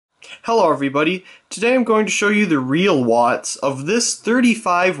Hello everybody, today I'm going to show you the real watts of this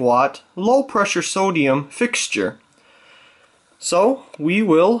 35 watt low pressure sodium fixture. So we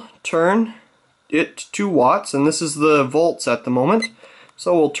will turn it to watts, and this is the volts at the moment.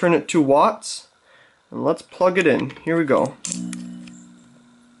 So we'll turn it to watts and let's plug it in. Here we go.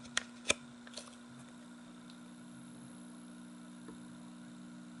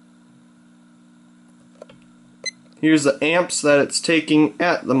 Here's the amps that it's taking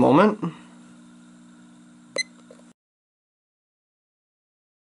at the moment.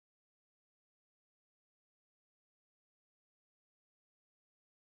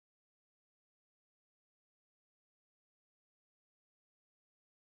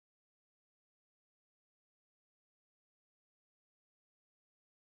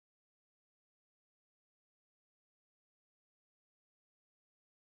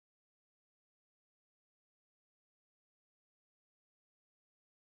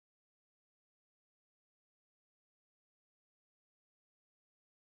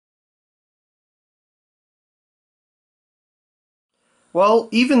 Well,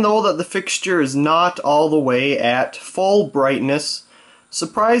 even though that the fixture is not all the way at full brightness,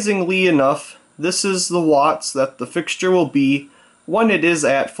 surprisingly enough, this is the watts that the fixture will be when it is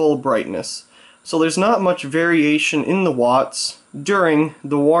at full brightness. So there's not much variation in the watts during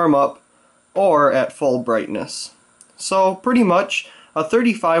the warm-up or at full brightness. So pretty much a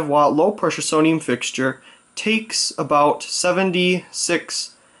 35 watt low pressure sodium fixture takes about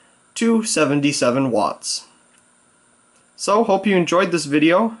 76 to 77 watts. So, hope you enjoyed this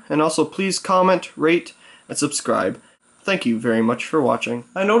video, and also please comment, rate, and subscribe. Thank you very much for watching.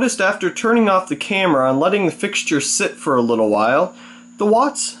 I noticed after turning off the camera and letting the fixture sit for a little while, the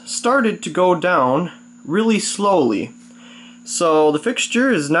watts started to go down really slowly. So the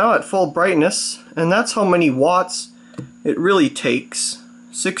fixture is now at full brightness, and that's how many watts it really takes.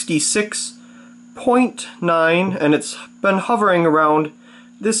 66.9, and it's been hovering around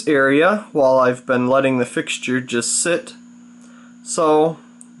this area while I've been letting the fixture just sit. So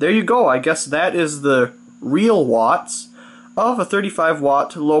there you go. I guess that is the real watts of a 35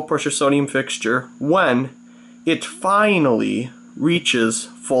 watt low pressure sodium fixture when it finally reaches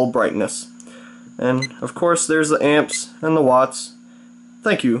full brightness. And of course there's the amps and the watts.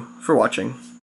 Thank you for watching.